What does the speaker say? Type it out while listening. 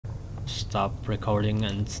stop recording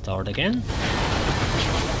and start again.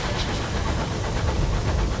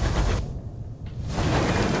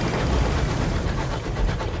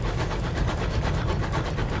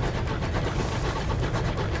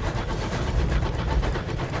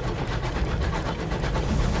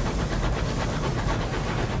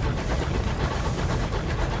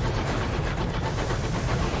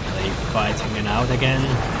 Fighting it out again.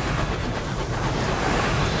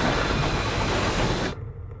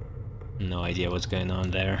 No idea what's going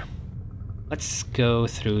on there. Let's go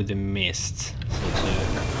through the mist. So to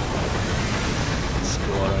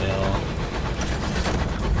Squirrel.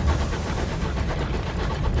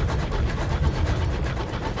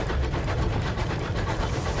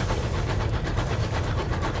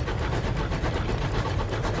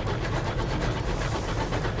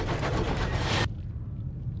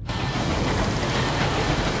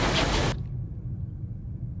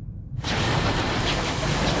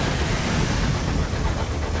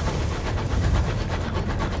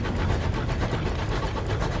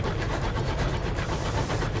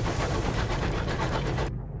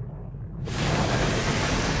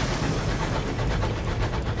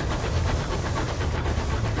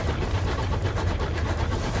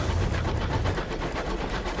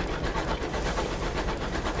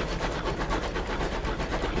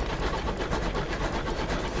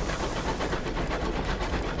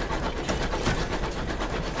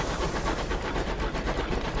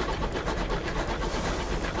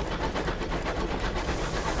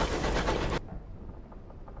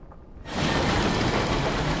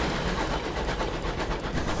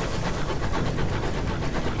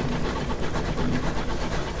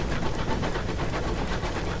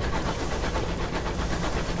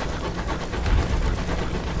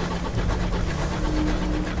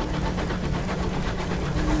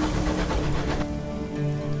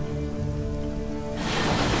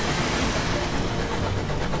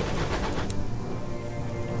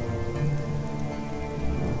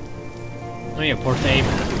 Oh yeah, Port Abe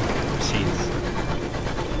seeds.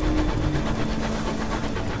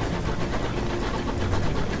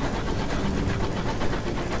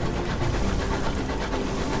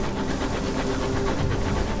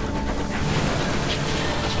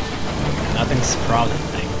 Nothing's sprouted,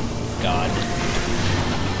 thank God.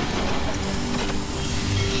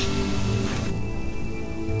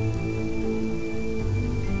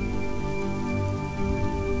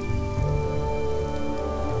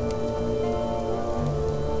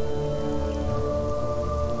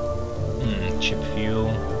 Chip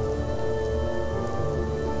fuel.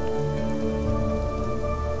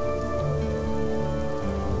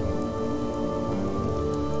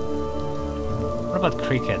 What about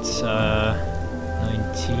crickets?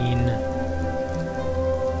 19...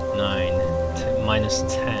 9... minus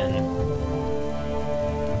 10.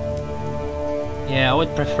 Yeah, I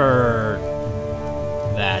would prefer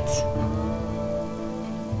that.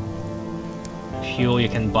 Fuel you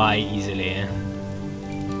can buy easily.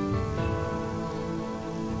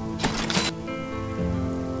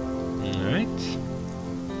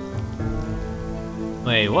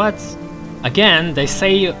 Wait, what? Again, they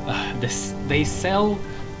say they sell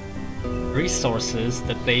resources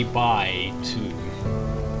that they buy to.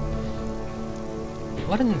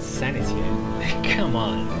 What an insanity! Come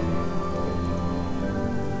on.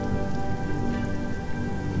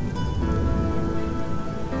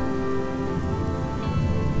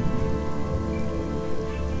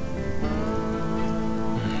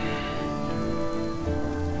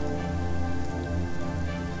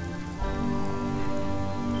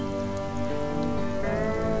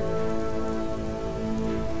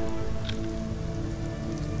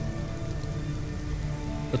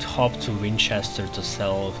 Would hop to Winchester to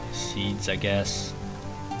sell seeds, I guess.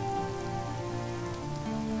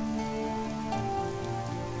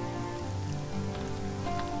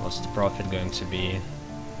 What's the profit going to be?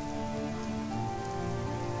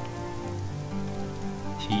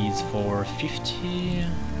 Seeds for 50.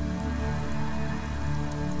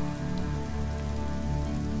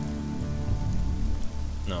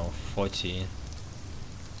 No, 40.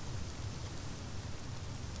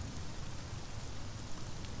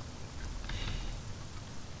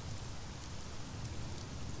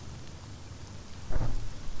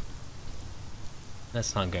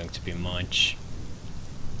 That's not going to be much.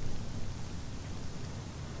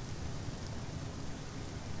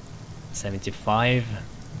 $75.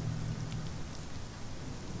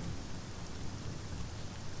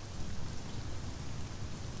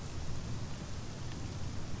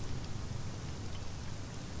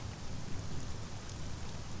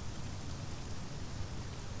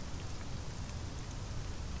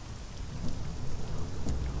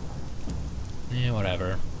 Yeah,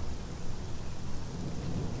 whatever.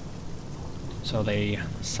 So they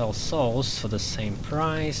sell souls for the same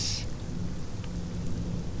price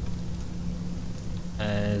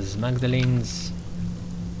as Magdalene's.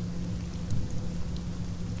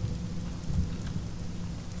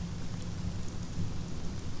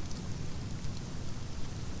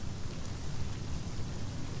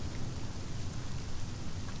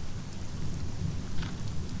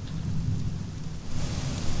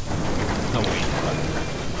 Oh wait.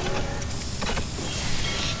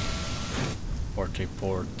 Port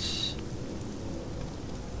report.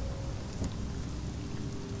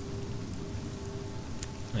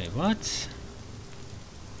 Wait, what?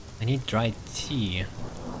 I need dried tea.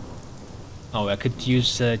 Oh, I could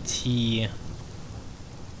use tea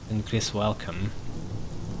to increase welcome.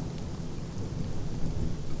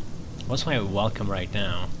 What's my welcome right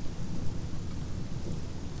now?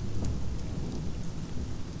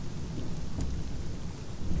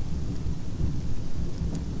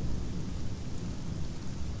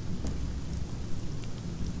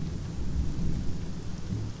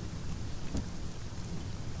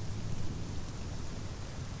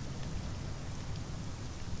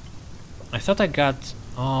 I thought I got...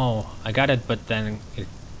 Oh, I got it, but then the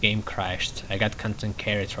game crashed. I got Content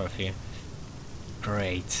Carry Trophy.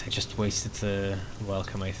 Great, I just wasted the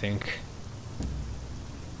welcome, I think.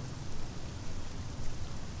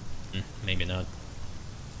 Maybe not.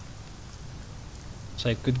 So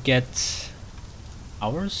I could get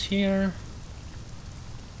hours here?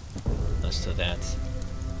 Let's do that.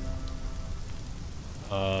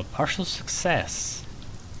 Partial success.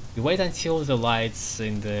 You wait until the lights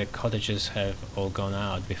in the cottages have all gone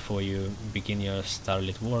out before you begin your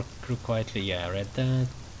starlit work crew quietly. Yeah, I read that.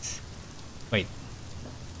 Wait.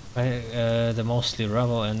 The mostly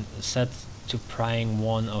rubble and set to prying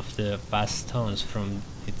one of the vast stones from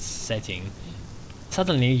its setting.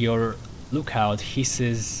 Suddenly your lookout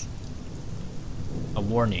hisses a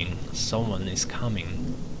warning. Someone is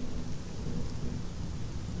coming.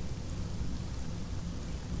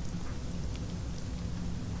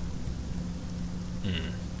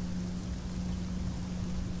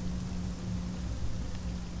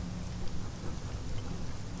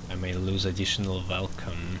 I may lose additional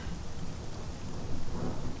welcome.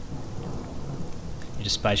 You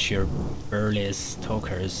dispatch your burliest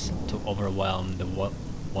talkers to overwhelm the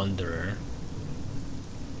wanderer.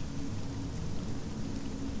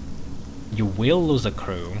 You will lose a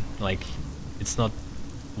crew, like, it's not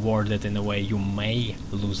worded in a way you may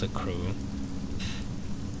lose a crew.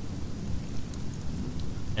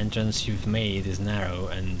 Entrance you've made is narrow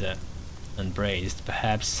and unbraced.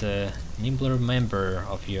 Perhaps a nimbler member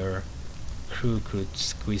of your crew could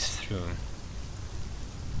squeeze through.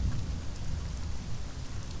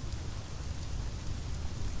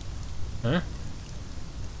 Huh?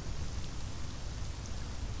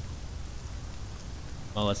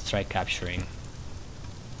 Well, let's try capturing.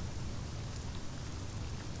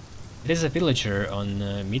 It is a villager on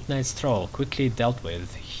a midnight stroll, quickly dealt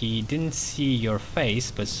with. He didn't see your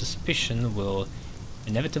face, but suspicion will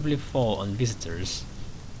inevitably fall on visitors.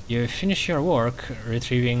 You finish your work,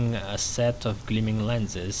 retrieving a set of gleaming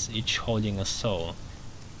lenses, each holding a soul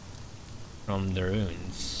from the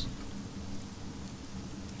ruins.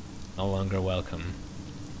 No longer welcome.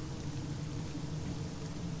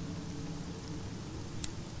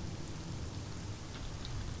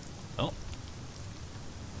 Oh.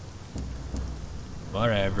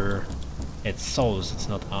 Whatever. It's souls, it's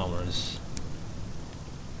not ours.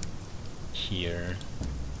 Here.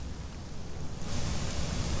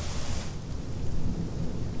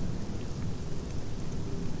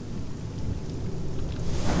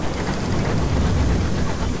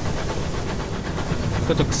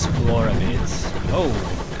 Could explore a bit. Oh,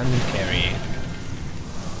 can we carry?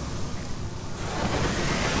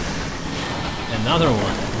 Another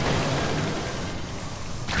one.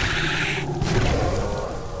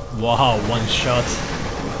 Wow, one shot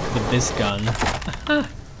with this gun.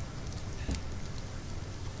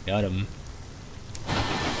 Got him.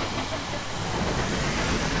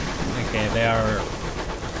 Okay, they are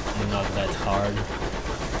not that hard.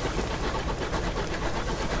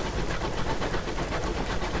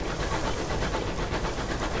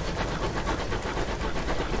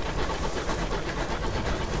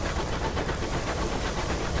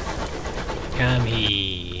 Come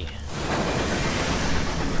here.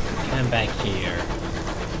 Come back here.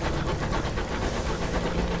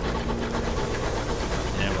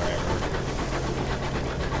 Yeah, wherever.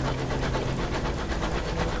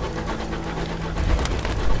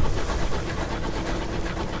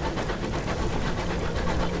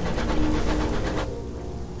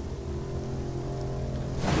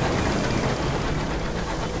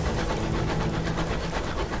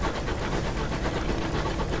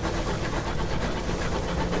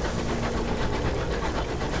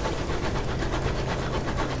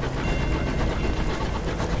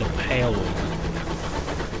 pale wood.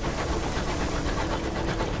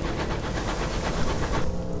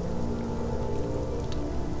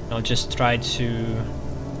 I'll just try to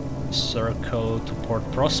circle to Port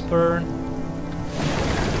Prosper.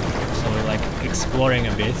 So we're like exploring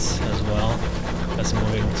a bit as well as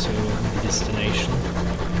moving to the destination.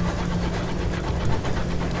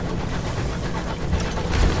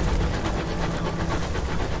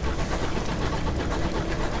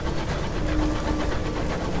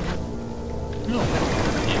 Oh,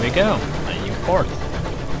 here we go, a new port.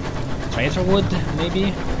 Traitorwood,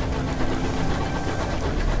 maybe?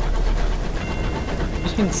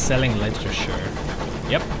 Who's been selling literature?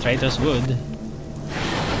 Yep, Traitor's Wood.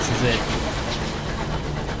 This is it.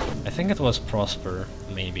 I think it was Prosper,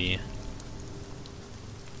 maybe.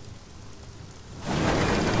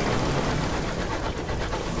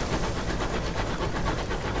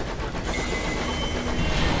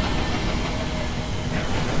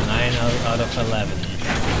 Out of 11.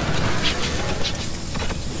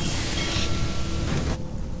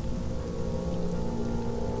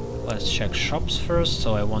 Let's check shops first,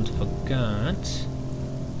 so I won't forget.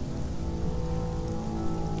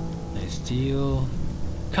 Nice deal.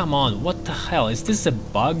 Come on, what the hell? Is this a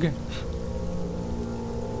bug?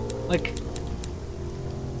 Like,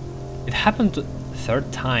 it happened the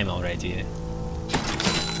third time already.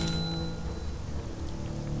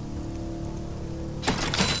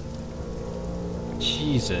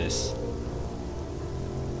 Jesus.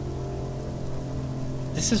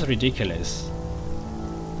 This is ridiculous.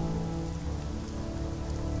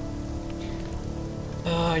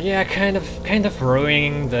 Yeah, kind of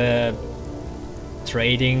ruining the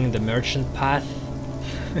trading, the merchant path.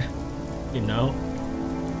 You know?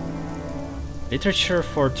 Literature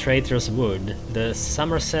for Traitor's Wood. The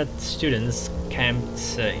Somerset students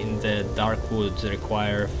camped in the dark woods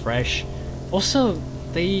require fresh. Also,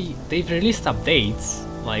 they've released updates.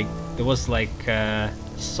 Like there was like a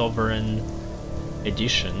Sovereign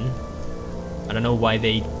edition. I don't know why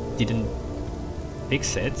they didn't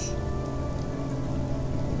fix it.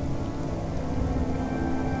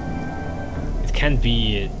 It can't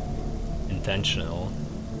be intentional.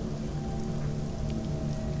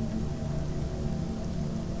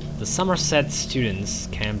 The Somerset students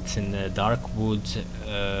camped in the dark wood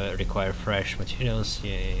require fresh materials.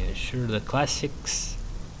 Yeah, sure. The classics.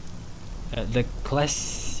 The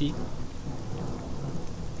classicists.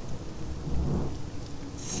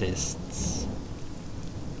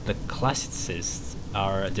 The classicists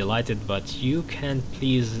are delighted, but you can't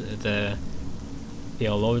please the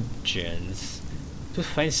theologians. Too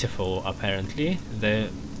fanciful, apparently. The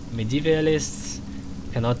medievalists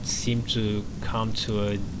cannot seem to come to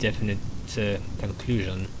a definite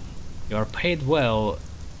conclusion. You are paid well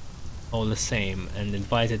all the same and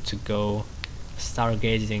invited to go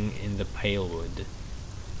stargazing in the pale wood.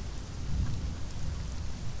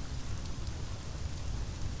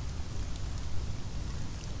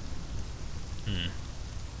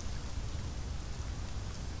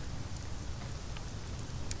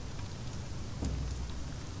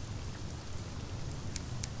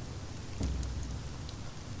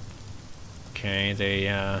 Okay,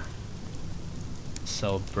 they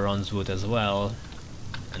sell bronze wood as well,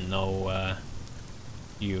 and no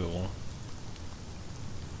fuel.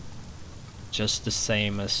 Just the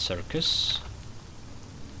same as circus.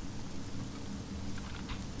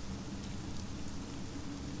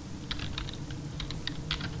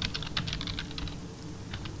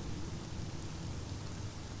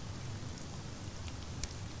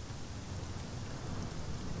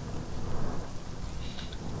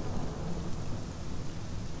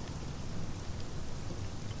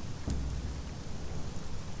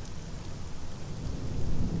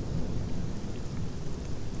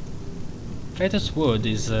 Traitor's Wood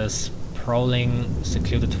is a sprawling,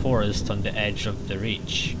 secluded forest on the edge of the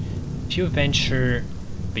Reach. Few venture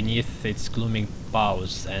beneath its glooming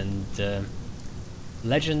boughs, and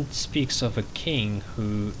legend speaks of a king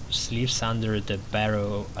who sleeps under the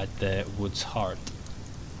barrow at the wood's heart.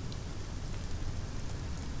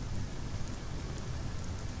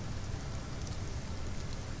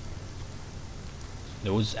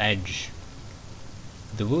 The wood's edge.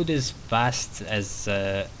 The wood is vast as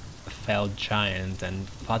a felled giant and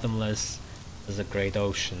fathomless as a great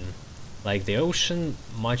ocean. Like the ocean,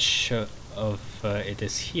 much of it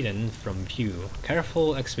is hidden from view.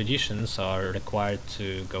 Careful expeditions are required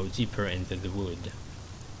to go deeper into the wood.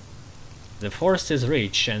 The forest is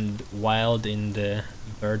rich and wild in the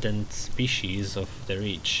verdant species of the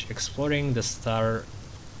Reach. Exploring the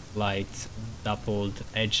starlight dappled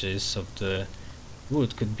edges of the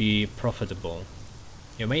wood could be profitable.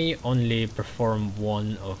 You may only perform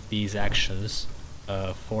one of these actions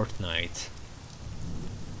a fortnight.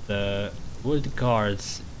 The wood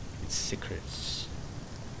guards its secrets.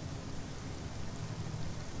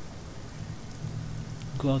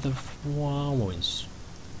 God of flowers.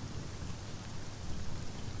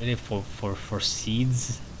 Really for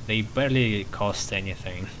seeds, they barely cost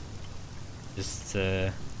anything. Just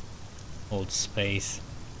hold space.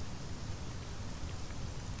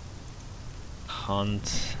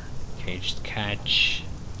 Hunt, caged catch.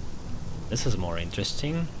 This is more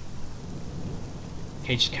interesting.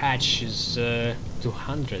 Caged catch is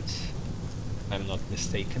 200, if I'm not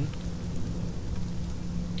mistaken.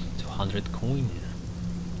 200 coin.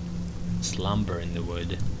 Slumber in the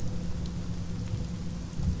wood.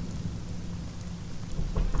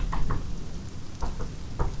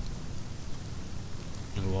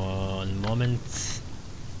 One moment.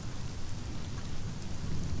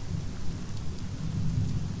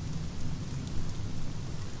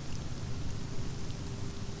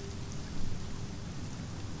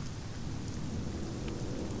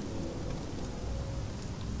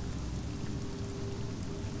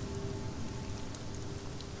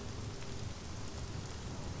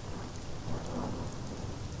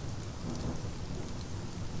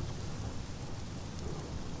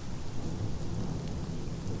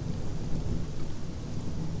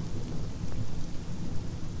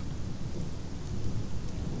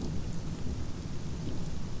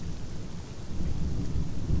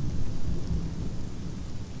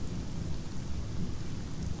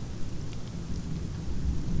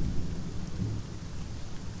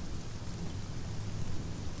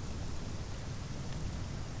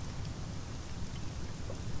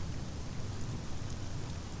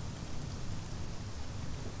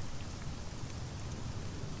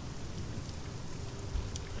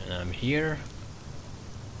 I'm here.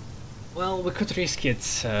 Well, we could risk it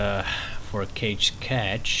for a cage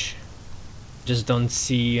catch. Just don't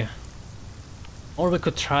see. Or we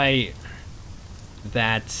could try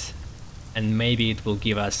that, and maybe it will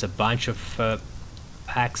give us a bunch of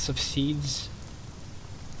packs of seeds.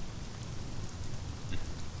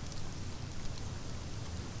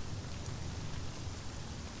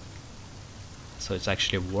 So it's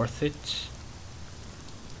actually worth it.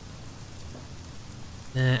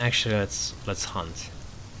 Actually, let's hunt.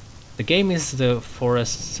 The game is the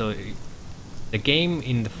forest, so the game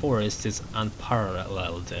in the forest is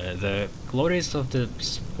unparalleled. The glories of the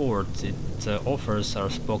sport it offers are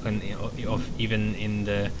spoken of even in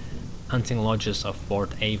the hunting lodges of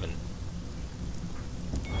Port Avon.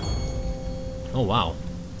 Oh wow!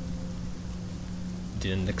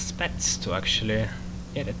 Didn't expect to actually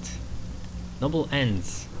get it. Noble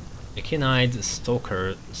ends. A keen-eyed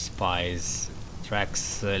stalker spies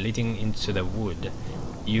tracks leading into the wood.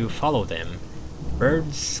 You follow them.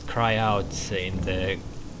 Birds cry out in the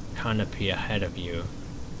canopy ahead of you.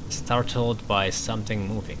 Startled by something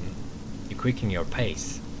moving, you quicken your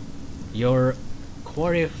pace. Your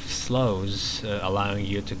quarry slows, allowing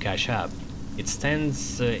you to catch up. It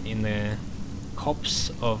stands in a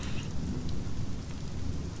copse of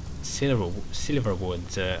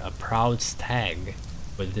silverwood, a proud stag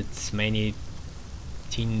with its many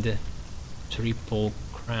tinned triple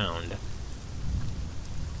crowned.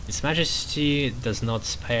 Its Majesty does not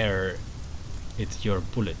spare it your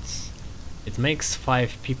bullets. It makes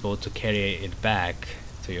 5 people to carry it back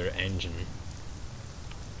to your engine.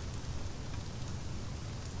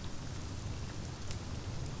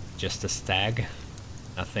 Just a stag,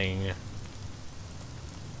 nothing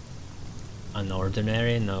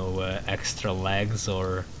unordinary, no extra legs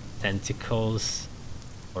or tentacles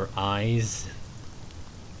or eyes.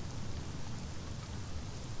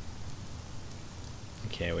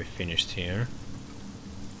 Okay, we finished here.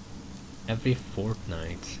 Every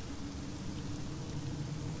fortnight.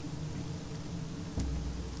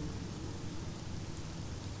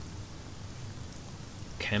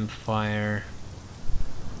 Campfire.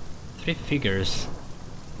 3 figures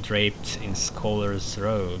draped in scholars'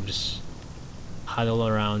 robes huddle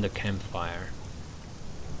around the campfire.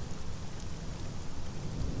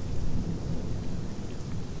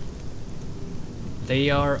 They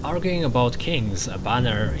are arguing about kings, a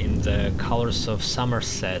banner in the colors of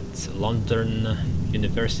Somerset, London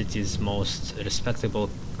University's most respectable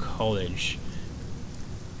college,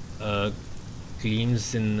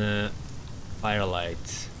 gleams in the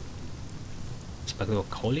firelight. Respectable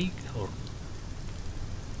colleague or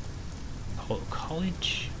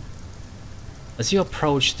college? As you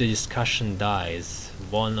approach, the discussion dies.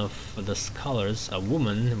 One of the scholars, a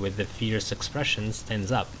woman with a fierce expression, stands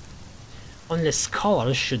up. Only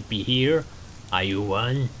scholars should be here. Are you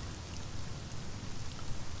one?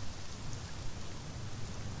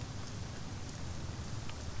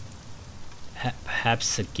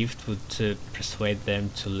 perhaps a gift would persuade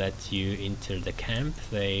them to let you enter the camp.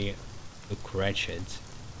 They look wretched.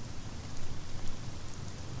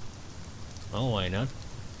 Oh, why not?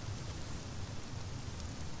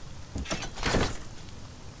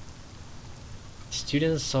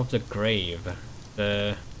 Students of the grave,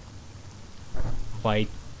 the vituperative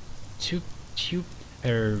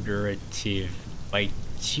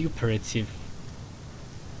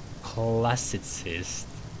classicist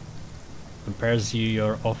compares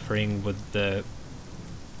your offering with the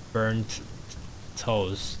burnt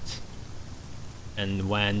toast and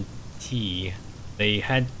wan tea they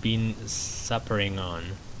had been suppering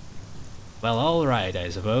on. Well, alright, I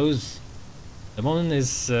suppose. The woman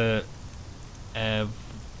is a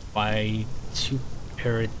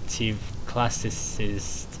vituperative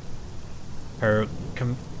classicist. Her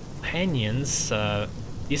companions,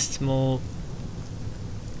 dismal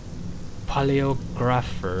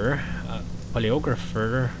paleographer,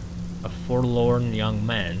 a forlorn young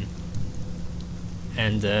man,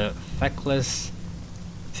 and a feckless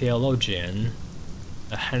theologian,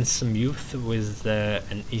 a handsome youth with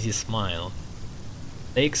an easy smile.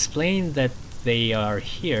 They explain that they are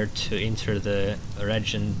here to enter the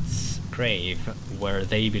regent's grave, where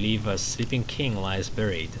they believe a sleeping king lies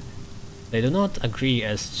buried. They do not agree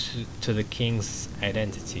as to the king's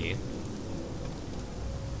identity.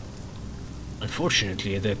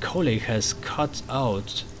 Unfortunately, the college has cut our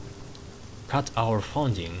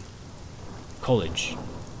funding. College.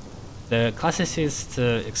 The classicist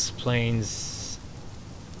explains,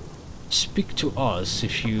 speak to us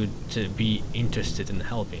if you'd be interested in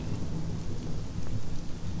helping.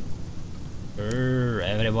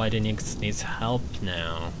 Everybody needs help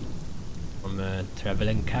now. From a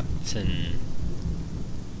traveling captain.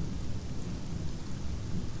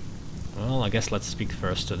 Well, I guess let's speak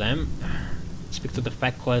first to them. Speak to the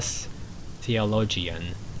feckless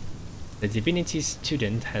theologian. The divinity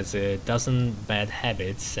student has a dozen bad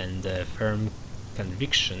habits and a firm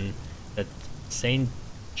conviction that Saint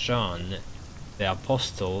John the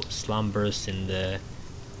Apostle slumbers in the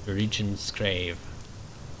regent's grave.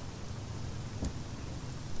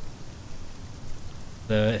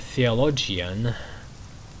 The theologian's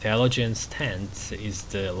tent is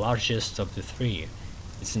the largest of the three.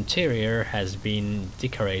 Its interior has been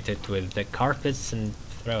decorated with the carpets and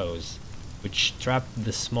throws, which trap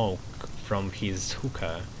the smoke from his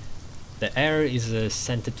hookah. The air is a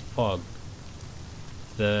scented fog.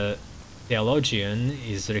 The theologian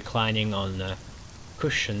is reclining on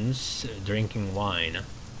cushions, drinking wine.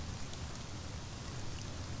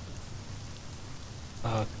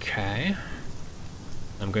 Okay.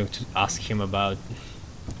 I'm going to ask him about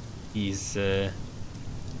his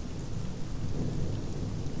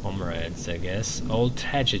comrades, I guess. Old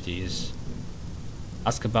tragedies.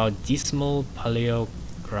 Ask about dismal paleographer.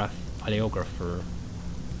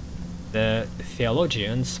 The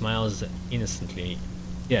theologian smiles innocently.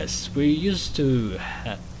 Yes, we used to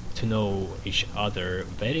know each other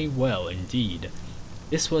very well indeed.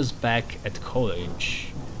 This was back at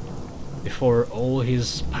college, before all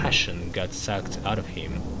his passion got sucked out of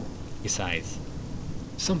him. Besides,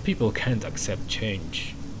 some people can't accept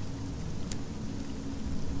change.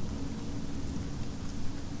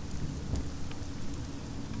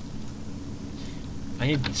 I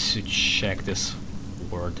need to check this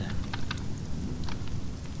word.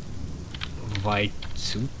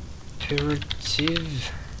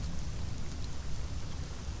 Vituperative.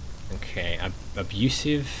 Okay,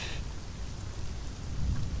 abusive.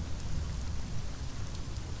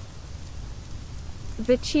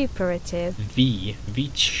 Vituperative.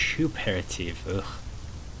 Vituperative. Ugh.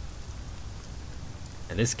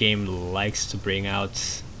 And this game likes to bring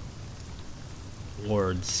out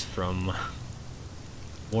words from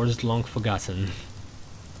words long forgotten.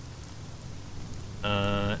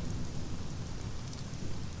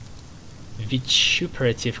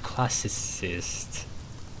 Vituperative classicist.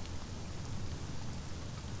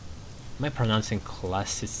 Am I pronouncing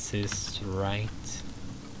classicist right?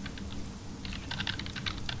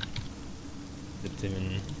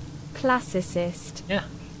 Even... Classicist. Yeah.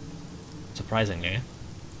 Surprisingly.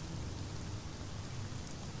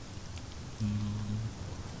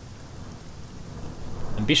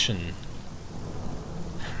 Ambition.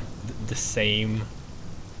 The same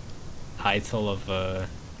title of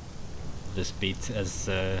this bit as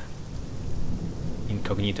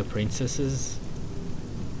Incognito Princesses.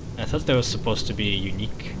 I thought they were supposed to be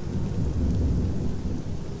unique.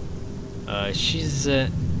 She's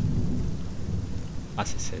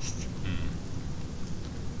classicist.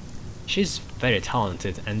 She's very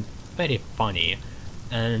talented and very funny,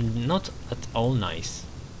 and not at all nice.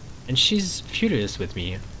 and she's furious with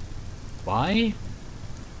me. Why?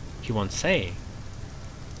 He won't say.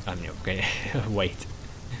 I mean, okay, wait.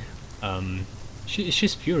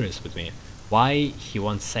 She's furious with me. Why he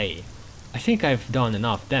won't say? I think I've done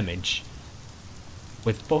enough damage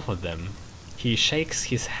with both of them. He shakes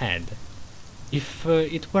his head. If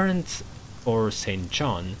it weren't for St.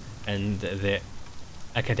 John and the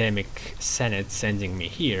academic senate sending me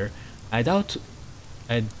here, I doubt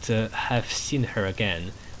I'd have seen her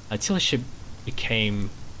again until she became...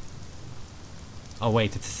 Oh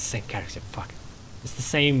wait, it's the same character, fuck. It's the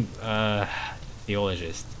same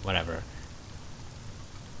theologist, whatever.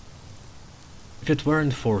 If it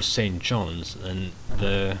weren't for St. John's and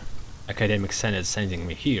the academic senate sending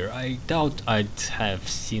me here, I doubt I'd have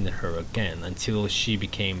seen her again until she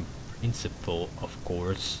became principal, of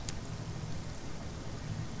course.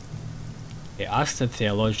 He asked the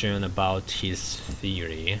theologian about his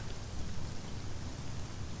theory.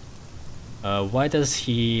 Why does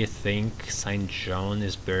he think St. John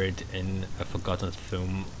is buried in a forgotten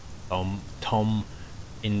tomb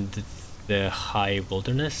in the high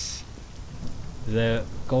wilderness? The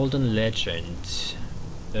golden legend.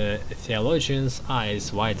 The theologian's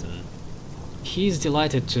eyes widen. He is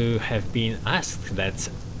delighted to have been asked that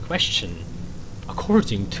question.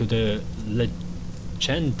 According to the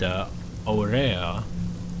Legenda Aurea,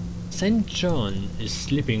 St. John is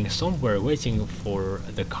sleeping somewhere waiting for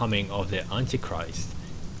the coming of the Antichrist,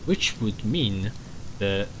 which would mean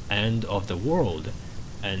the end of the world.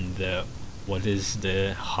 And what is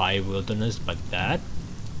the high wilderness but that?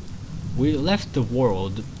 We left the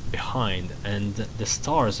world behind and the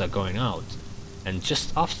stars are going out, and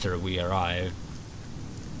just after we arrive,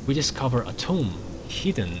 we discover a tomb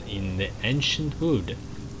hidden in the ancient wood.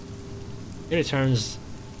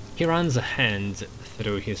 He runs a hand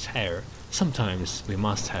through his hair. Sometimes we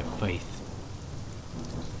must have faith.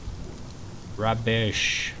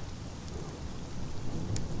 Rubbish.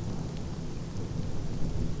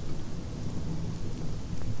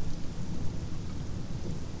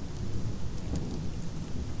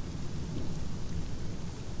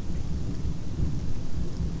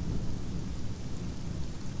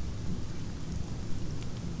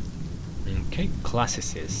 Okay,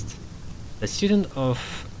 classicist. The student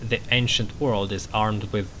of the ancient world is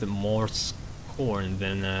armed with more scorn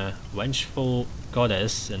than a vengeful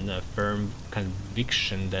goddess and a firm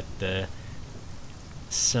conviction that the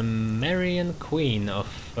Sumerian queen of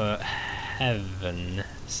heaven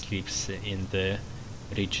sleeps in the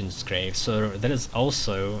regent's grave. So that is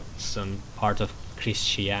also some part of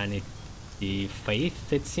Christianity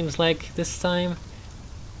faith, it seems like, this time.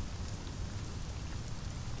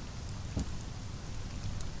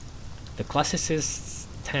 The classicist's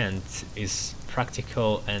tent is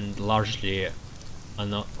practical and largely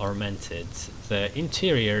unornamented. The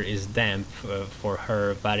interior is damp for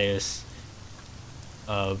her various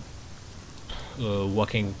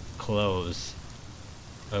walking clothes,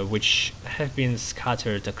 which have been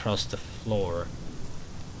scattered across the floor.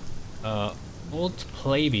 Old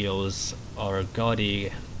playbills or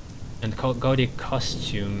gaudy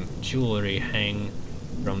costume jewelry hang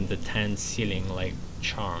from the tent ceiling like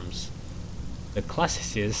charms. The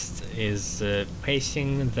classicist is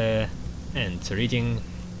pacing the tent, reading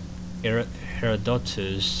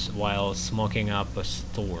Herodotus while smoking up a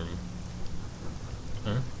storm.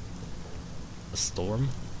 Huh? A storm?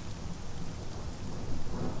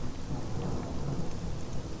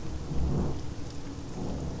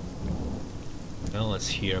 Well, let's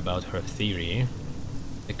hear about her theory.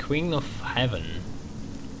 The Queen of Heaven.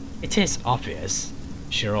 It is obvious.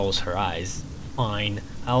 She rolls her eyes. Fine,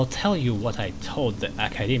 I'll tell you what I told the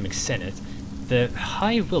academic senate. The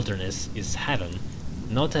high wilderness is heaven,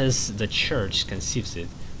 not as the church conceives it,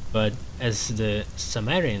 but as the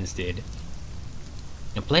Sumerians did.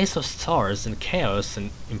 A place of stars and chaos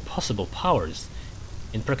and impossible powers,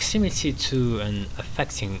 in proximity to and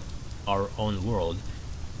affecting our own world,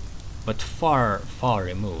 but far, far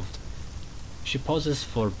removed. She pauses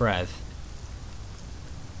for breath.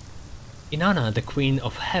 Inanna, the Queen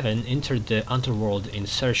of Heaven, entered the underworld in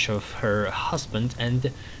search of her husband and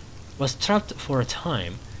was trapped for a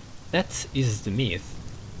time. That is the myth.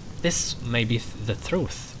 This may be the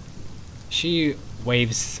truth. She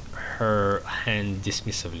waves her hand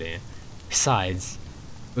dismissively. Besides,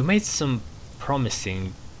 we made some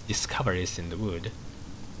promising discoveries in the wood.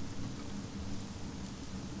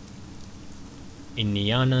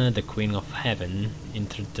 Inanna, the Queen of Heaven,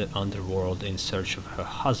 entered the underworld in search of her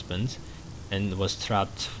husband and was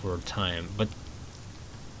trapped for a time, but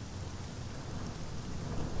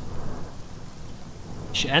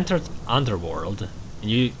she entered underworld.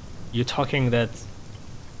 You talking that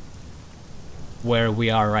where we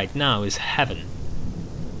are right now is heaven,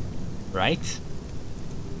 right?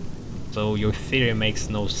 So your theory makes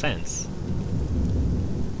no sense.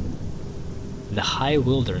 The high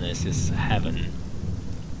wilderness is heaven.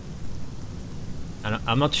 And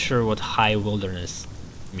I'm not sure what high wilderness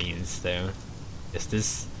means though. Is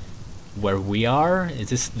this where we are? Is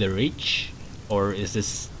this the Reach? Or is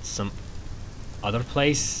this some other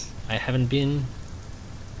place I haven't been?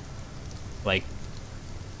 Like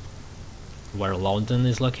where London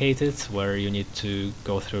is located, where you need to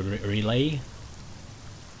go through relay?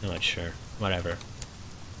 I'm not sure. Whatever.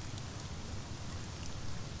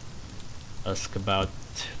 Ask about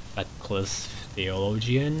feckless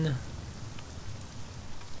theologian.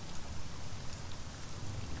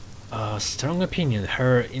 Strong opinion.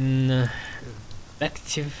 Her invective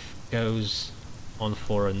goes on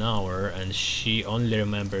for an hour and she only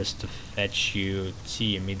remembers to fetch you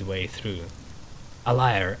tea midway through. A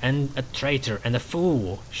liar and a traitor and a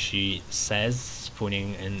fool, she says,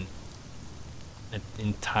 spooning in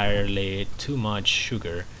entirely too much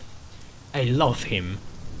sugar. I love him.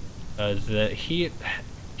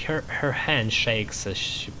 Her hand shakes as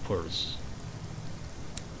she pours.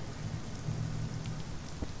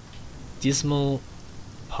 Dismal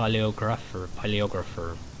paleographer.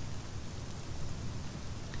 Paleographer.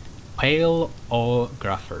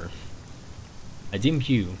 A dim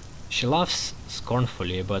hue. She laughs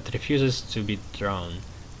scornfully but refuses to be drawn.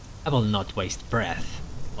 I will not waste breath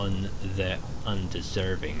on the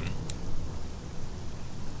undeserving.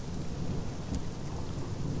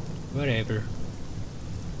 Whatever.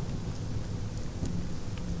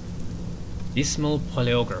 Dismal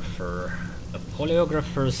paleographer. A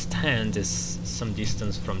paleographer's tent is some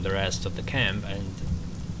distance from the rest of the camp and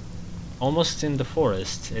almost in the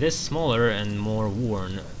forest. It is smaller and more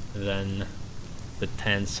worn than the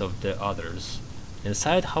tents of the others.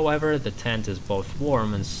 Inside, however, the tent is both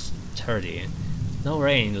warm and sturdy. No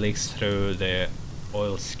rain leaks through the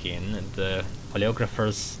oilskin. The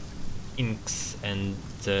paleographer's inks and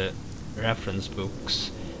reference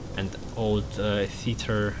books and old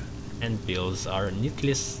theater handbills are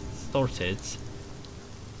neatly sorted.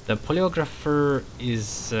 The paleographer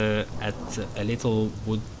is at a little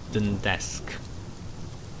wooden desk,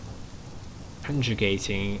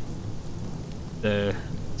 conjugating the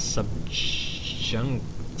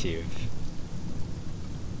subjunctive.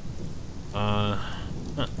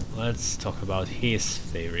 Let's talk about his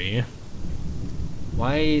theory.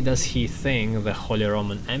 Why does he think the Holy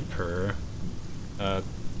Roman Emperor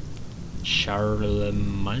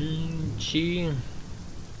Charlemagne?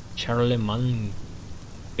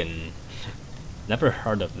 Never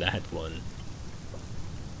heard of that one.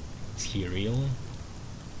 Is he real?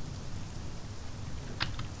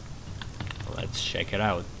 Let's check it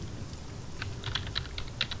out.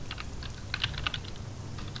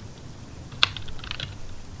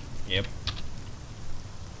 Yep.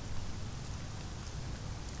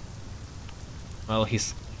 Well,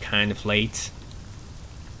 he's kind of late.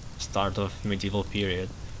 Start of medieval period.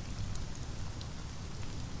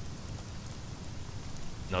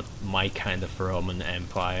 Not my kind of Roman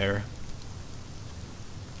Empire.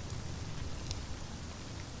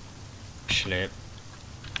 Actually,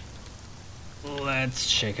 let's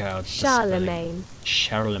check out Charlemagne.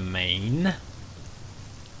 Charlemagne.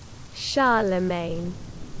 Charlemagne.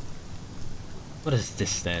 What is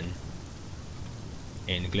this then?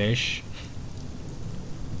 English.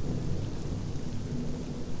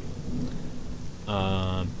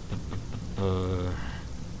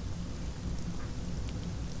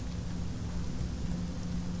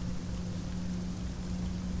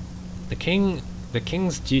 The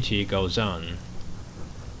king's duty goes on.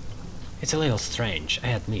 It's a little strange, I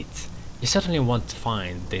admit. You certainly won't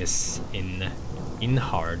find this in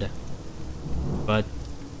Inhard, but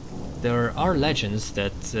there are legends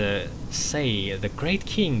that say the great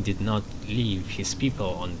king did not leave his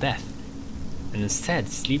people on death, and instead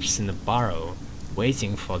sleeps in a burrow,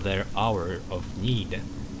 waiting for their hour of need.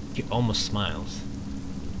 He almost smiles.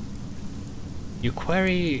 You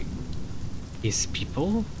query his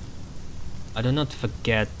people? I do not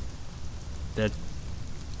forget that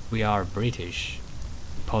we are British.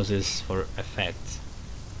 Pauses for effect.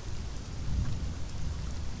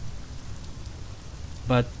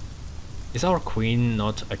 But is our queen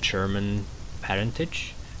not a German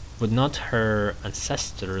parentage? Would not her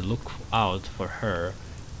ancestor look out for her,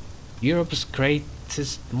 Europe's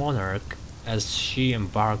greatest monarch, as she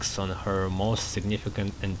embarks on her most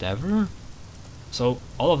significant endeavor? So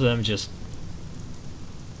all of them just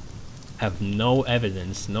have no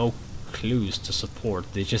evidence, no clues to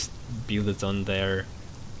support. They just build it on their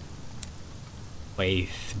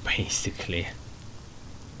faith, basically.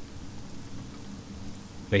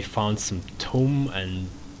 they found some tomb and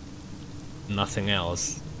nothing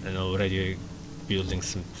else, and already building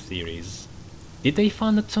some theories. Did they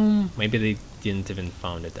find the tomb? Maybe they didn't even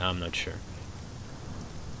found it, I'm not sure.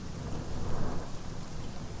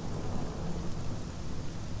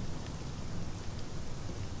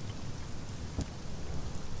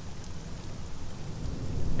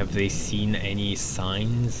 Have they seen any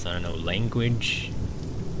signs? I don't know, language?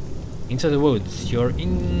 Into the woods, your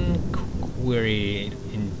inquiry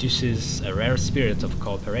induces a rare spirit of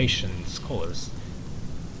cooperation in scholars.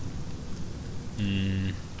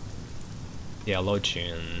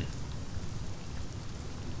 Theologian.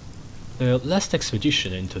 The last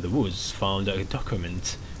expedition into the woods found a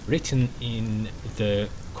document written in the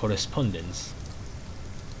correspondence.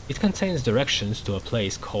 It contains directions to a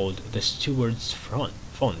place called the Steward's Font.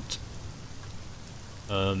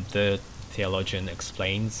 The theologian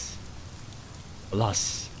explains.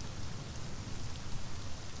 Alas,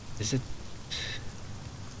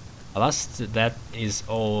 that is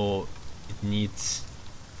all it needs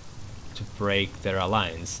to break their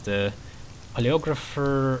alliance. The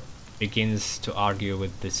paleographer begins to argue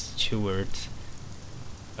with the steward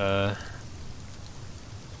that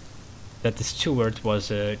the steward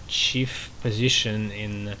was a chief position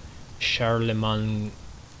in Charlemagne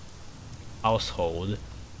household.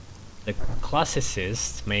 The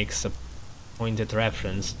classicist makes a pointed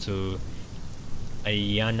reference to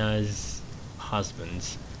Ayana's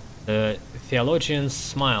husband. The theologian's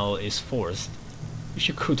smile is forced. If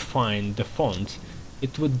you could find the font,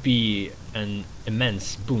 it would be an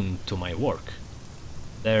immense boon to my work.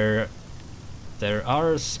 There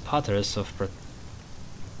are sputters of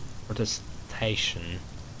protestation.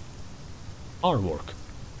 Our work.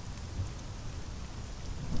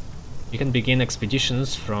 You can begin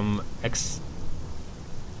expeditions from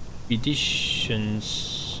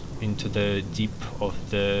expeditions into the deep of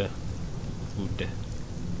the wood.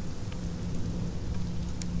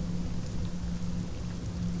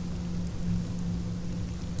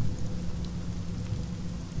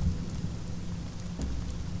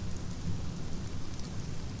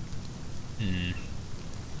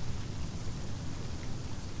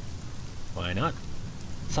 Why not?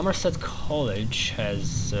 Somerset College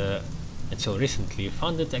has until recently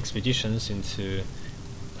funded expeditions into the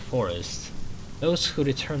forest. Those who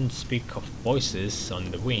return speak of voices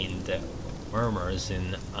on the wind, murmurs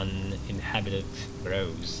in uninhabited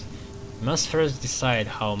groves. You must first decide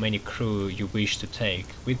how many crew you wish to take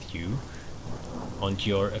with you on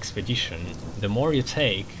your expedition. The more you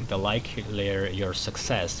take, the likelier your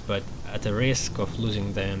success, but at the risk of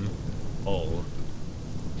losing them all.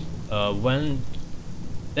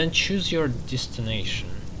 Then choose your destination.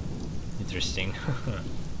 Interesting.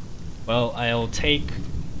 Well, I'll take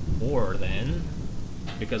 4 then,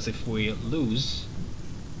 because if we lose,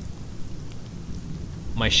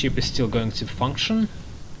 my ship is still going to function.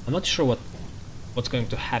 I'm not sure what's going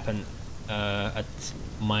to happen at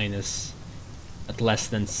less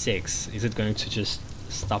than 6. Is it going to just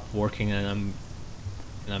stop working and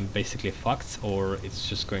I'm basically fucked, or it's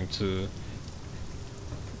just going to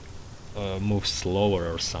move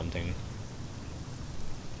slower or something?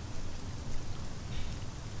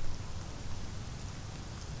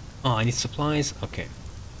 Oh, I need supplies? Okay.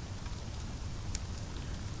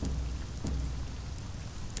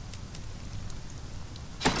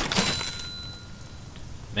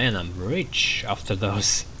 Man, I'm rich after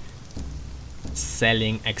those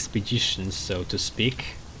selling expeditions, so to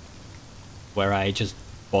speak, where I just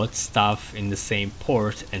bought stuff in the same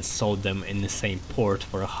port and sold them in the same port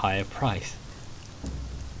for a higher price.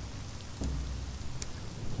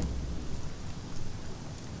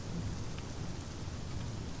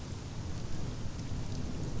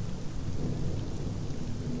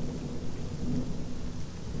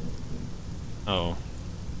 Oh.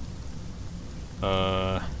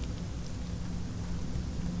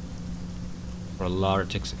 For a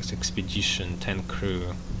large expedition, 10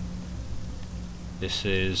 crew. This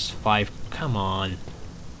is 5. Come on.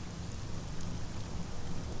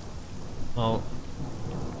 Well,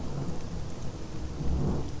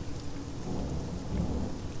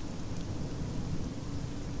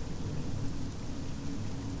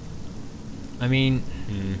 I mean,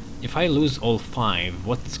 if I lose all 5,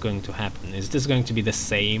 what's going to happen? Is this going to be the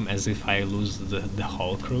same as if I lose the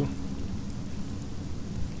whole crew?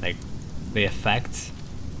 Like, the effect?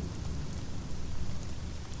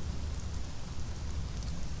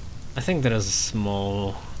 I think there is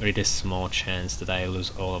a really small chance that I lose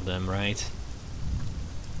all of them, right?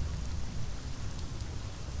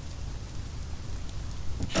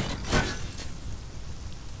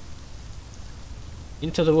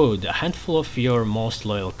 Into the wood, a handful of your most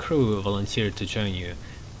loyal crew volunteered to join you.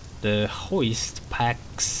 The hoist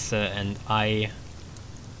packs and eye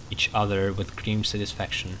each other with grim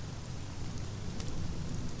satisfaction.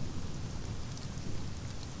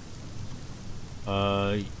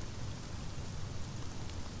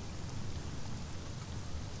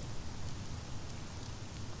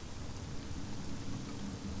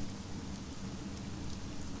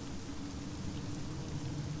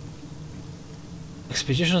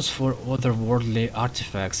 Expeditions for otherworldly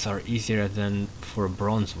artifacts are easier than for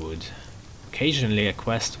Bronzewood. Occasionally a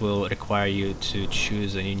quest will require you to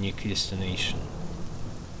choose a unique destination.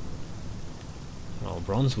 Well,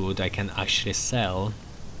 Bronzewood I can actually sell.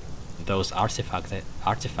 Those artifacts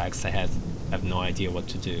I have no idea what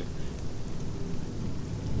to do.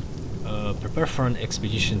 Prepare for an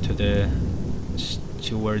expedition to the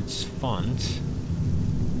Steward's Font.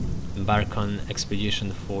 Embark on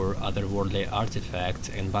expedition for otherworldly artifact.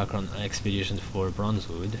 Embark on expedition for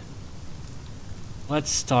Bronzewood. Let's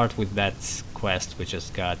start with that quest we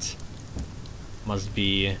just got. Must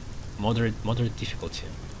be moderate difficulty.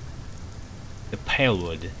 The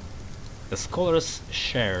Palewood. The scholars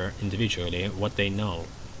share individually what they know.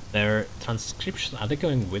 Their transcription, are they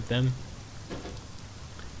going with them?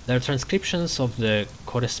 Their transcriptions of the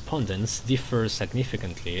correspondence differ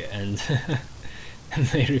significantly, and and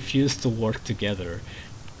they refuse to work together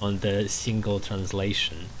on the single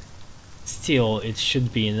translation. Still, it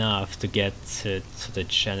should be enough to get to the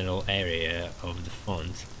general area of the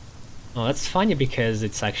font. Oh, that's funny because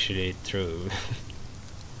it's actually true.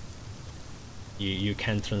 You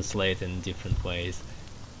can translate in different ways.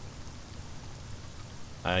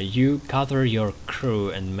 You gather your crew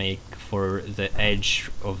and make for the edge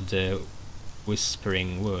of the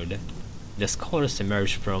Whispering Wood. The scholars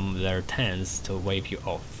emerge from their tents to wave you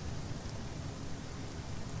off.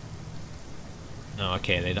 Oh,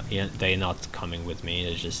 okay, they're not coming with me,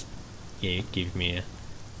 they just give me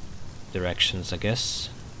directions, I guess.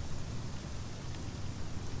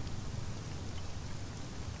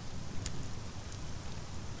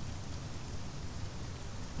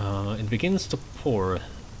 It begins to pour.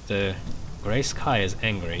 The grey sky is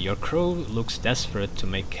angry. Your crew looks desperate to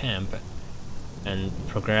make camp, and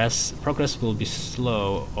progress will be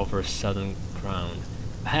slow over sudden ground.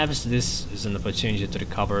 Perhaps this is an opportunity to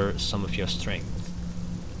recover some of your strength.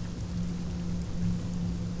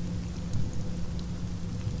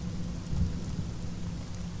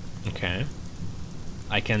 Okay.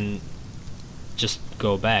 I can just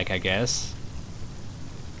go back, I guess.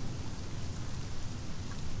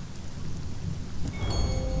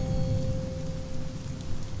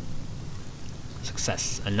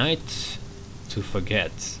 Success. A night to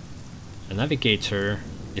forget. A navigator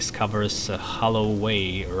discovers a hollow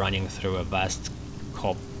way running through a vast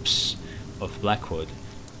copse of blackwood.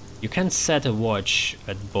 You can set a watch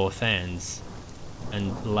at both ends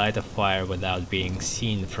and light a fire without being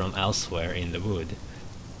seen from elsewhere in the wood.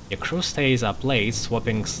 Your crew stays up late,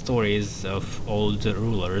 swapping stories of old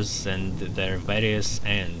rulers and their various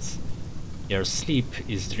ends. Your sleep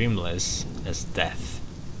is dreamless as death.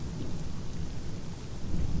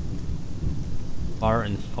 Far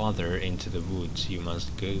and farther into the woods you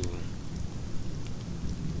must go.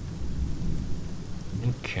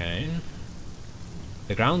 Okay.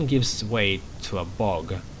 The ground gives way to a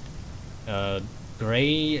bog.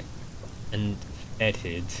 Grey and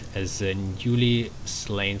fetid as a newly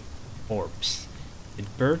slain corpse. It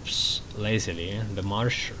burps lazily. The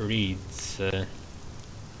marsh reeds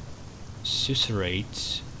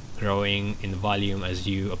susurrate, growing in volume as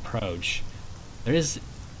you approach. There is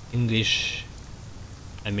English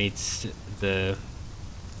amidst the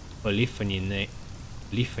polyphony,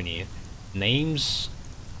 names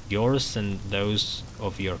yours and those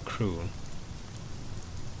of your crew.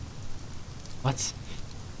 What?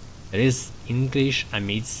 There is English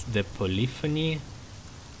amidst the polyphony?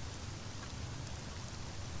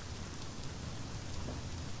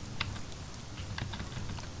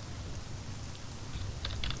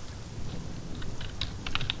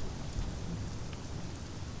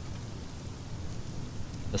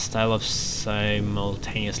 The style of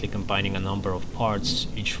simultaneously combining a number of parts,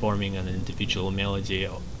 each forming an individual melody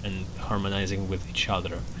and harmonizing with each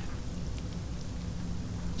other.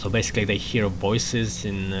 So basically they hear voices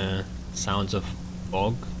in sounds of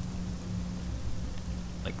bog,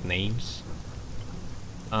 like names.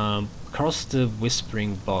 Cross the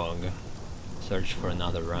Whispering Bog. Search for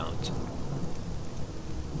another route.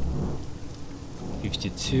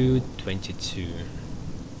 52-22.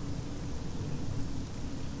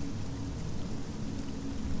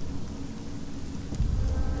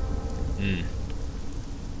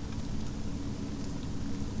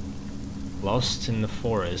 lost in the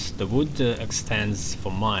forest. The wood extends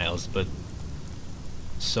for miles, but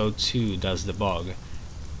so too does the bog.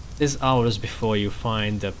 It is hours before you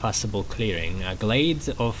find a passable clearing, a glade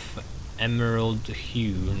of emerald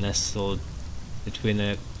hue nestled between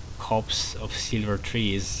a copse of silver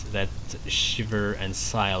trees that shiver and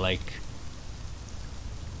sigh like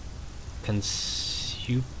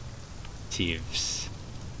consumptives.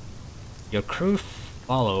 Your crew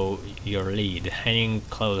follow your lead, hanging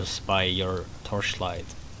close by your torchlight.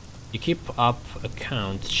 You keep up a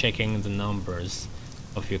count, checking the numbers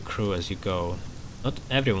of your crew as you go. Not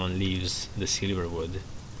everyone leaves the Silverwood.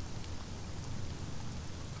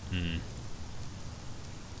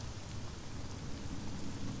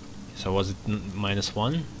 So was it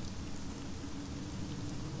 -1?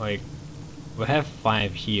 Like, we have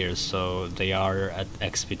 5 here, so they are at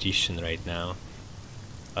expedition right now.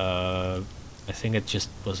 I think it just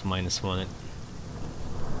was -1.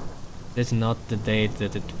 That's not the date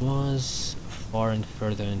that it was. Far and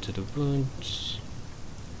further into the woods.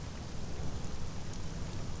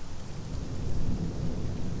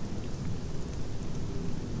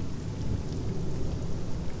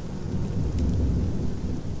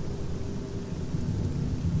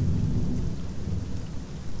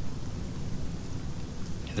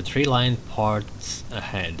 The tree line parts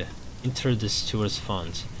ahead. Enter the steward's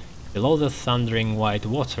font. Below the thundering white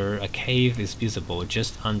water, a cave is visible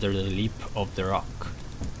just under the lip of the rock.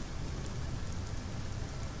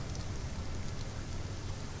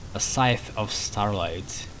 A scythe of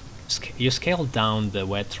starlight. You scale down the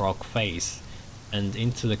wet rock face and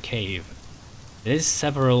into the cave. It is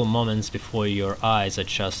several moments before your eyes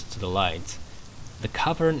adjust to the light. The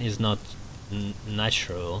cavern is not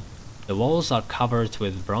natural. The walls are covered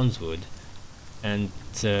with bronzewood and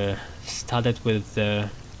studded with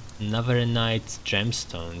Navarrenite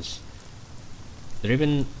gemstones,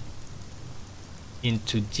 driven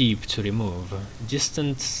into deep to remove.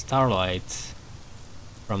 Distant starlight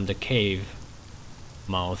from the cave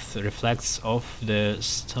mouth reflects off the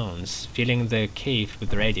stones, filling the cave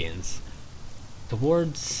with radiance.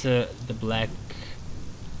 Towards the black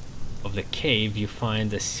of the cave you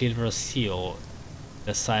find a silver seal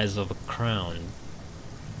the size of a crown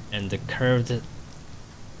and a curved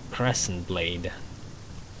crescent blade.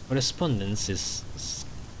 Correspondence is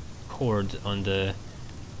scored on the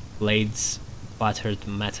blade's battered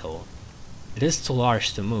metal. It is too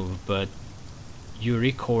large to move, but you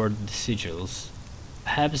record the sigils.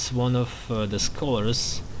 Perhaps one of the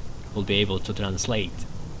scholars will be able to translate.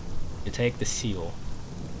 You take the seal.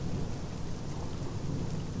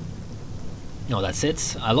 No, that's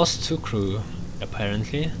it. I lost 2 crew,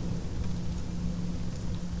 apparently.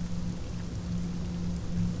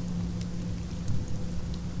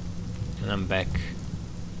 And I'm back.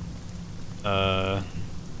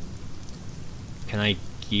 Can I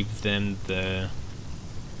give them the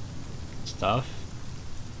stuff?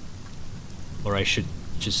 Or I should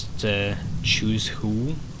just choose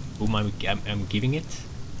whom I'm giving it?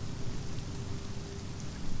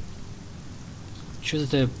 Choose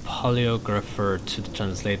the polygrapher to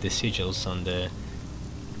translate the sigils on the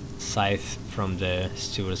scythe from the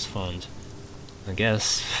steward's font. I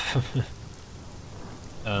guess.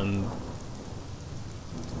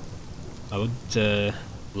 I would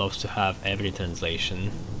love to have every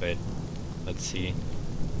translation, but let's see.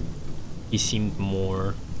 He seemed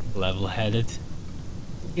more level-headed.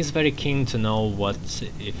 He's very keen to know what,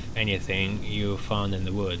 if anything, you found in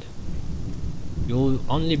the wood. You'll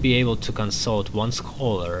only be able to consult one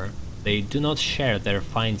scholar. They do not share their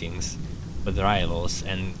findings with rivals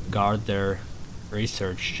and guard their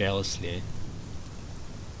research jealously.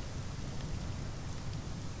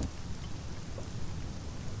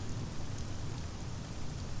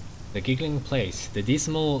 The giggling place. The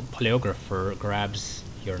dismal polygrapher grabs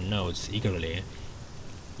your notes eagerly.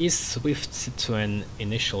 He is swift to an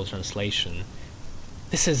initial translation.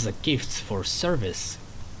 This is a gift for service.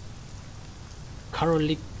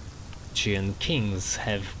 Carolingian kings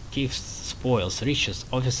have gifts, spoils, riches,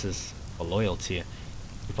 offices for loyalty.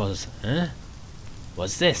 He pauses. Huh?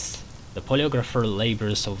 What's this? The polygrapher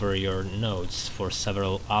labors over your notes for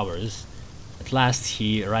several hours. At last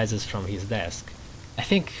he rises from his desk. I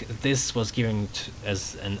think this was given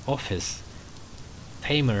as an office.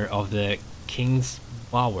 Tamer of the King's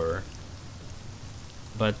Bower.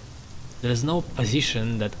 But there is no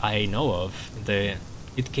position that I know of.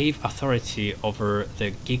 It gave authority over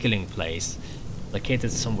the giggling place,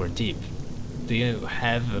 located somewhere deep. Do you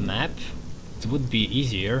have a map? It would be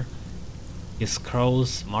easier. He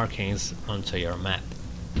scrolls markings onto your map.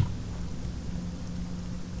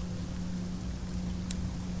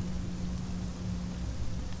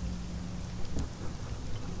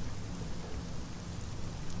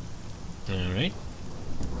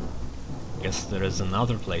 there is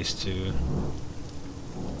another place to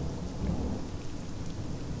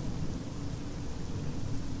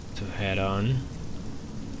head on.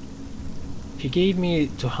 He gave me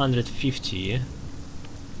 250.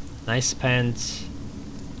 I spent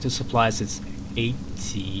 2 supplies, it's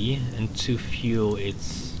 80, and 2 fuel,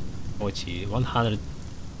 it's 40.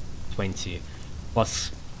 120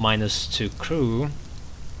 plus minus 2 crew,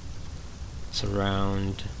 it's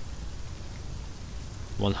around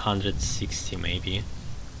 160 maybe.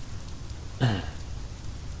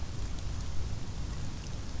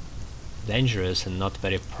 Dangerous and not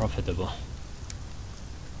very profitable,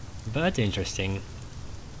 but interesting.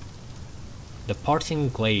 The parting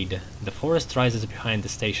glade. The forest rises behind the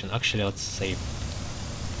station. Actually, let's save.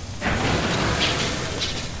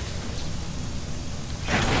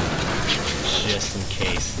 Just in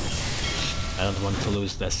case. I don't want to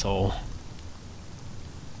lose the soul.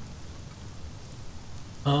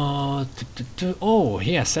 Oh,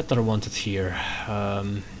 yeah, settler wanted here.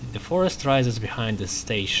 The forest rises behind the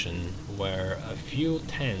station, where a few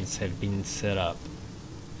tents have been set up.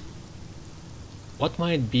 What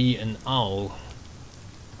might be an owl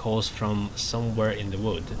calls from somewhere in the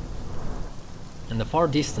wood. In the far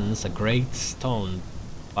distance, a great stone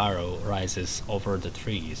barrow rises over the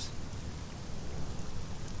trees.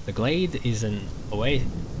 The glade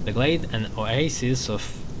an oasis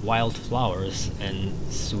of wild flowers and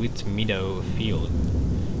sweet meadow field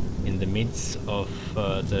in the midst of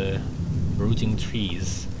the brooding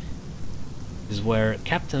trees is where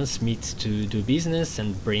captains meet to do business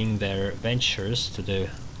and bring their ventures to the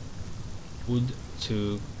wood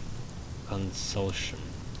to conclusion.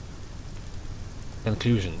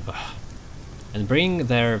 Ugh. And bring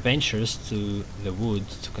their ventures to the wood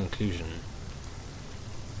to conclusion.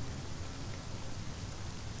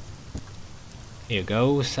 Here you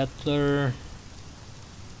go, settler.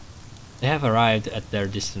 They have arrived at their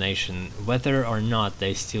destination. Whether or not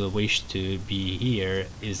they still wish to be here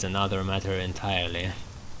is another matter entirely.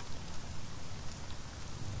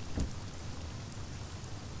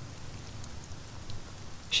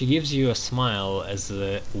 She gives you a smile as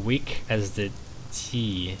weak as the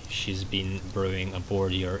tea she's been brewing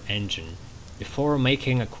aboard your engine, before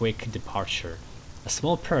making a quick departure. A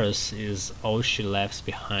small purse is all she left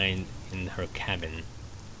behind in her cabin.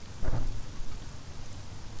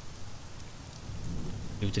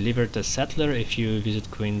 You've delivered a settler. If you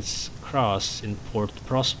visit Queen's Cross in Port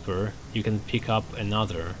Prosper, you can pick up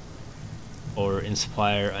another, or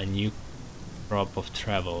inspire a new crop of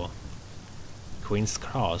travel. Queen's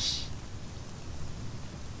Cross.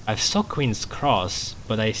 I've saw Queen's Cross,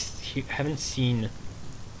 but I haven't seen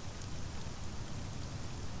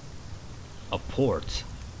a port.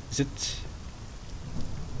 Is it?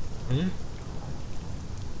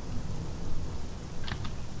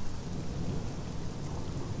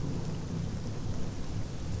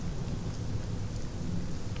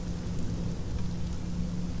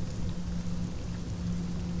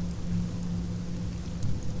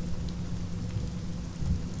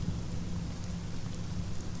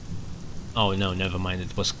 Oh no, never mind,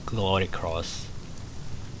 it was Glory Cross.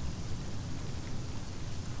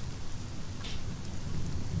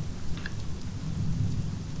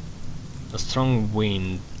 A strong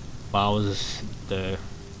wind bows the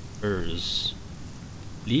firs.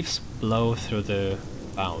 Leaves blow through the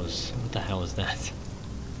boughs. What the hell is that?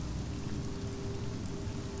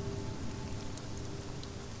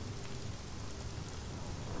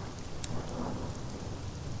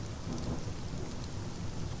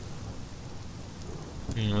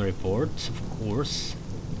 Reports, of course.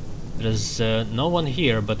 There's no one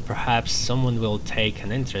here, but perhaps someone will take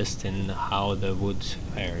an interest in how the wood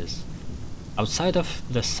fares. Outside of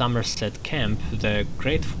the Somerset camp, the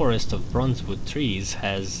great forest of bronzewood trees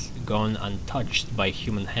has gone untouched by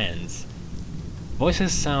human hands.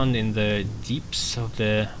 Voices sound in the deeps of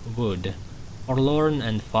the wood, forlorn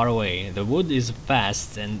and far away. The wood is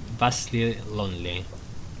vast and vastly lonely.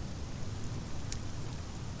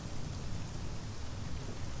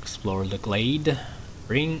 Explore the glade.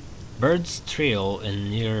 Birds trill in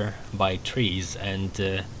nearby trees, and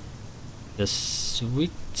the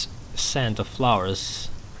sweet scent of flowers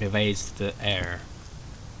pervades the air.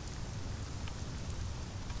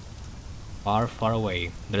 Far, far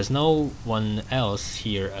away. There's no one else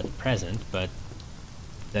here at present, but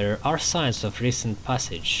there are signs of recent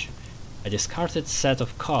passage. A discarded set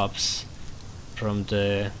of cups from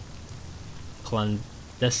the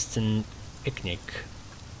clandestine picnic.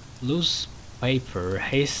 Loose paper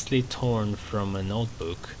hastily torn from a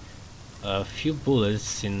notebook. A few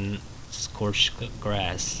bullets in scorched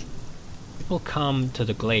grass. People come to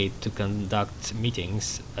the glade to conduct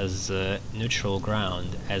meetings as neutral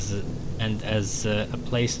ground, and as a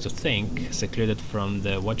place to think, secluded from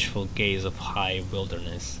the watchful gaze of high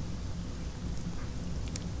wilderness.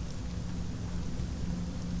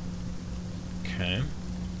 Okay.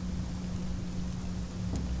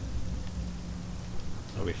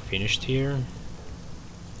 Are we finished here?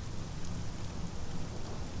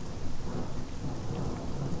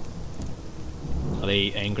 Are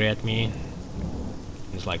they angry at me?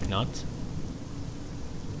 Seems like not.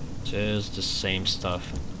 Just the same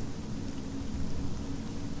stuff.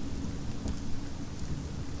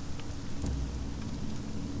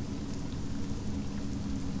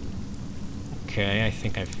 Okay, I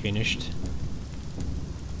think I've finished.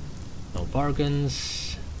 No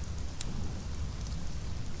bargains.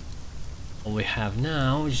 All we have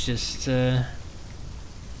now is just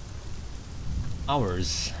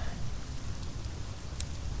hours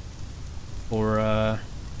for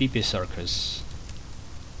PP Circus.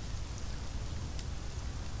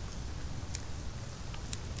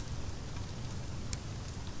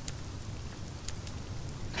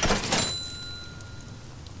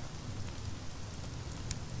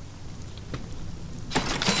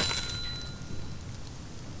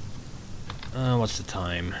 What's the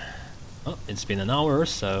time? Oh, it's been an hour,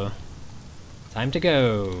 so time to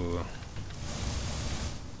go.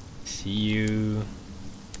 See you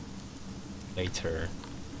later.